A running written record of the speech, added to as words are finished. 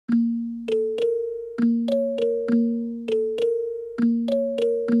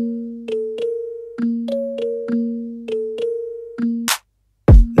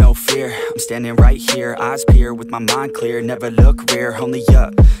standing right here, eyes peer with my mind clear. Never look rear, only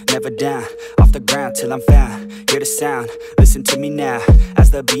up, never down. Off the ground till I'm found. Hear the sound, listen to me now.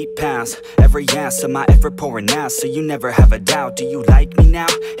 As the beat pounds, every ounce of my effort pouring out. So you never have a doubt, do you like me now?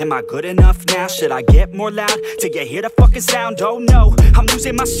 Am I good enough now? Should I get more loud till you hear the fucking sound? Oh no, I'm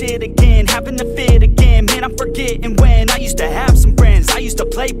losing my shit again, having to fit again. Man, I'm forgetting when I used to have some friends. I used to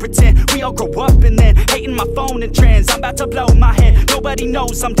play pretend, we all grow up and then hating my phone and trends. I'm about to blow my head, nobody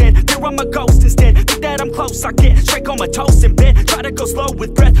knows I'm dead. Fear I'm a ghost instead, think that I'm close, I get straight comatose in bed. Try to go slow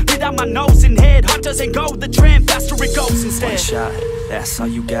with breath, breathe out my nose and head. Heart doesn't go the trend, faster it goes instead. One shot, that's all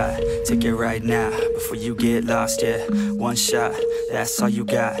you got, take it right now, before you get lost, yeah. One shot, that's all you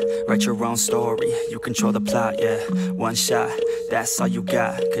got, write your own story, you control the plot, yeah. One shot, that's all you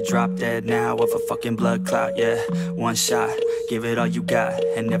got, could drop dead now of a fucking blood clot, yeah. One shot, give it all you got,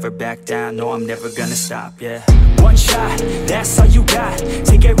 and never back down, no I'm never gonna stop, yeah. One shot, that's all you got,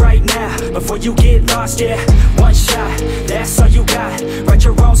 take it right now, before you get lost, yeah. One shot, that's all you got, write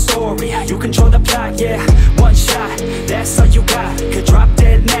your own story, you control the plot, yeah. One shot, that's all you got, could drop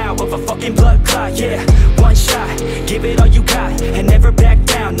dead now of a fucking blood clot, yeah. One shot, give it all you got, and never back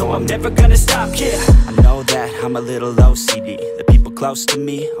down, no I'm never gonna stop, yeah. I know that I'm a little OCD, the people close to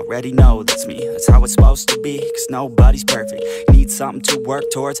me already know that's me. That's how it's supposed to be, cause nobody's perfect. You need something to work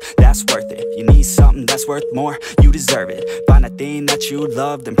towards, that's worth it. You need something that's worth more, you deserve it. Find a thing that you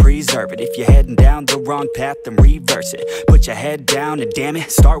love, then preserve it. If you're heading down the wrong path, then reverse it. Put your head down and damn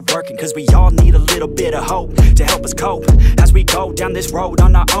it, start working, cause we all need a little bit of hope to help us cope as we go down this road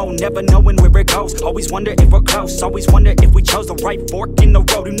on our own, never knowing where it goes. Always wonder if we're close, always wonder if we chose the right fork in the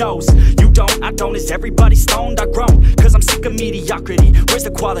road. Who knows? You don't, I don't, is everybody stoned? I've grown, cause I'm sick of mediocrity. Where's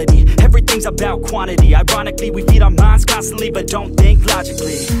the quality? Everything's about quantity. Ironically, we feed our minds constantly, but don't think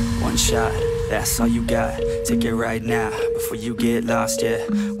logically. One shot, that's all you got, take it right now, before you get lost, yeah.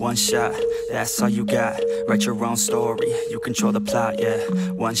 One shot, that's all you got, write your own story, you control the plot, yeah.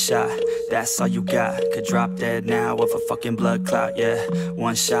 One shot, that's all you got, could drop dead now of a fucking blood clot, yeah.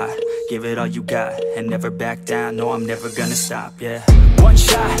 One shot, give it all you got, and never back down, no I'm never gonna stop, yeah. One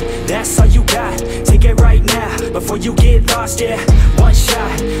shot, that's all you got, take it right now, before you get lost, yeah. One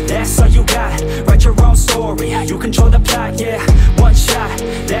shot, that's all you got, write your own story, you control the plot, yeah. One shot,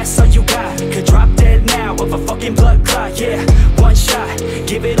 that's all you got, could drop dead now of a fucking blood clot, yeah. One shot,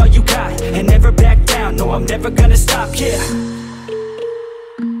 give it all you got, and never back down, no I'm never gonna stop, yeah.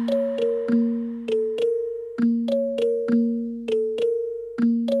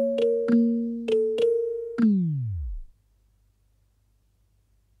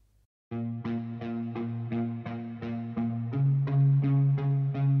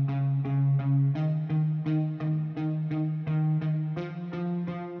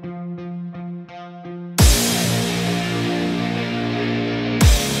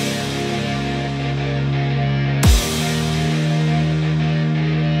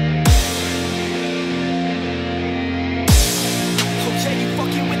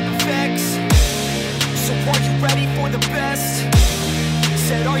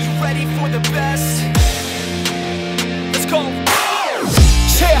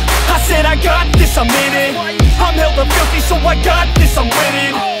 I'm in it. I'm hella filthy, so I got this, I'm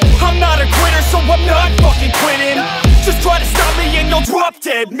winning. I'm not a quitter, so I'm not fucking quitting. Just try to stop me and you'll drop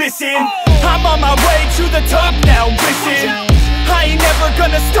dead missing. I'm on my way to the top now, listen. I ain't never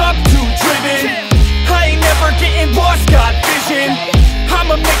gonna stop, too driven. I ain't never getting lost, got vision.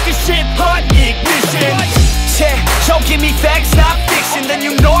 I'ma make this shit hot, ignition. Yeah, yo, give me facts, not fiction. Then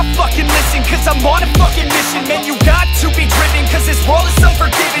you know I fucking listen, cause I'm on a fucking mission. Man, you got to be driven, cause this world is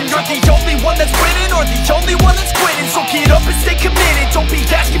unforgiving. You're the only one that's winning, or the only one that's quitting. So get up and stay committed, don't be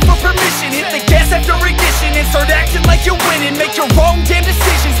asking for permission. Hit the gas after ignition and start acting like you're winning. Make your own damn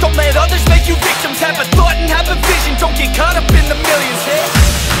decisions, don't let others make you victims. Have a thought and have a vision, don't get caught up in the millions.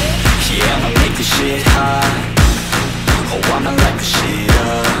 Yeah, I'ma make this shit hot. Oh, I'ma light this shit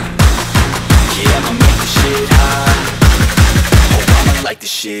up. Yeah, I'ma make this shit hot. Oh, I'ma light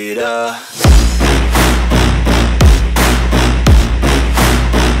this shit up.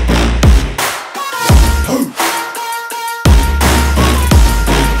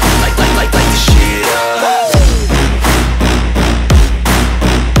 Light this shit up.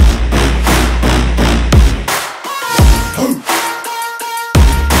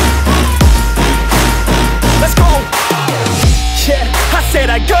 Let's go. Yeah, I said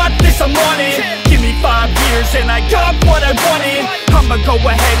I got this, I'm on it. Give me 5 years and I got what I wanted. I'ma go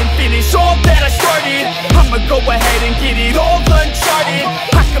ahead and finish all that I started. I'ma go ahead and get it all uncharted.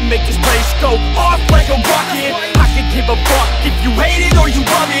 I can make this place go off like a rocket. I can give a fuck if you hate it or you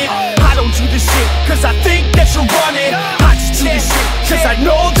love it. I don't do this shit cause I think that you're on it. I just do this shit, cause I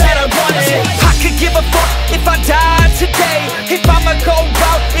know that I want it. I could give a fuck if I died today. If I'ma go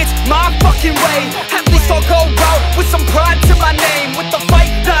out, it's my fucking way. At least I'll go out with some pride to my name. With the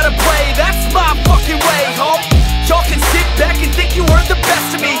fight, not a play, that's my fucking way, home. Y'all can sit back and think you heard the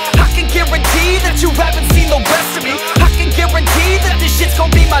best of me. I can guarantee that you haven't seen the rest of me. I can guarantee that this shit's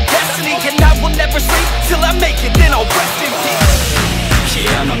gonna be my destiny. And I will never sleep till I make it, then I'll rest in peace.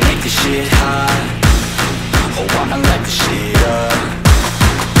 Yeah, I'ma make this shit hot. Oh, I'ma light this shit up.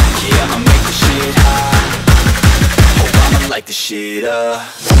 Yeah, I'ma make this shit hot. Oh, I'ma light this shit up.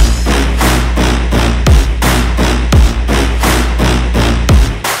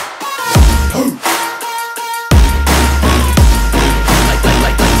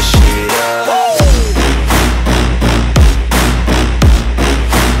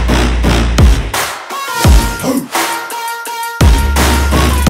 Oh.